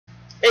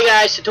Hey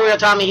guys, Tutorial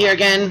Tommy here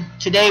again.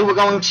 Today we're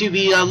going to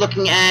be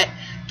looking at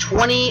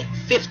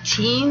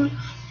 2015,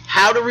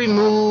 how to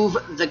remove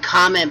the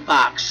comment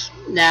box.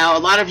 Now, a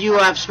lot of you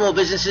have small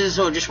businesses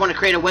or just want to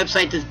create a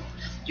website that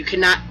you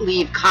cannot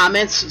leave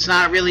comments. It's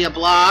not really a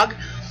blog.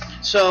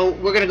 So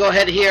we're going to go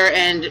ahead here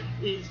and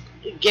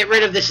get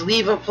rid of this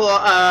leave a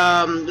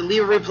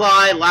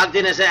reply, logged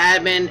in as an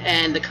admin,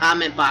 and the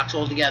comment box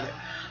altogether.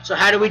 So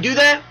how do we do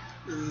that?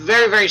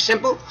 Very, very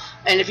simple.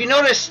 And if you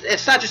notice,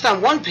 it's not just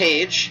on one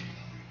page.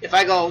 If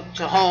I go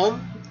to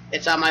home,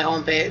 it's on my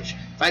home page.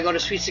 If I go to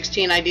Sweet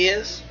 16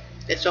 Ideas,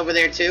 it's over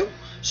there too.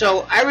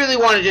 So I really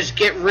want to just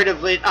get rid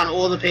of it on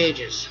all the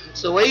pages.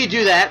 So the way you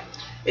do that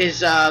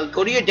is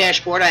go to your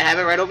dashboard. I have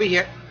it right over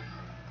here.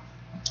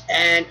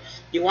 And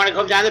you want to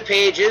come down the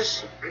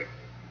pages.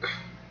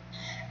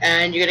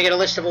 And you're going to get a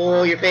list of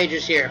all your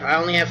pages here. I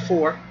only have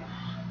 4.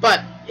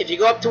 But if you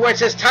go up to where it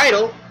says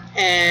title,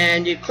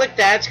 and you click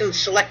that, it's going to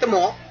select them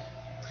all.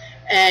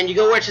 And you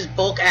go where it says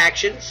bulk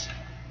actions.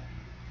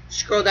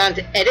 Scroll down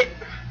to edit,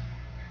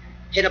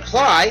 hit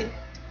apply,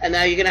 and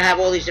now you're going to have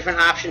all these different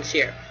options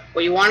here.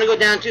 What you want to go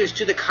down to is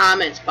to the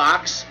comments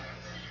box.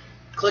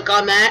 Click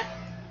on that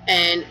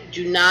and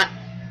do not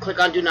click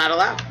on do not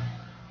allow.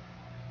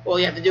 All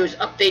you have to do is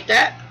update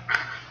that,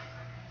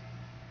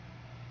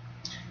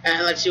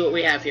 and let's see what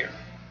we have here.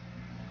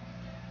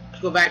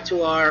 Let's go back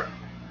to our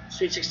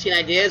Sweet 16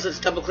 Ideas. Let's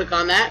double click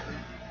on that,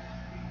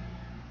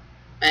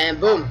 and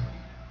boom,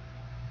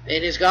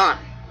 it is gone.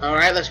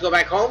 Alright, let's go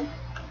back home.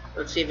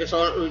 Let's see if it's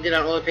all we did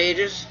on all the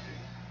pages.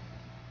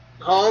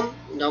 Home,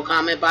 no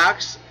comment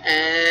box,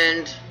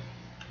 and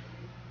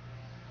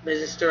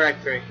business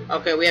directory.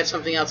 Okay, we have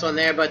something else on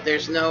there, but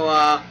there's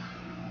no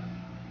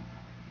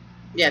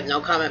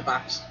no comment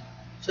box.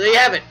 So there you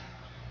have it.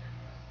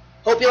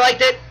 Hope you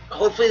liked it.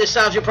 Hopefully this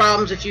solves your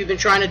problems. If you've been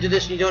trying to do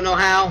this and you don't know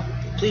how,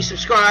 please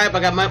subscribe.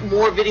 I got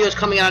more videos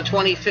coming out in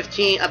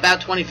 2015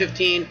 about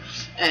 2015,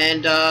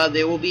 and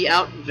they will be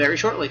out very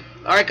shortly.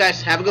 Alright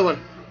guys, have a good one.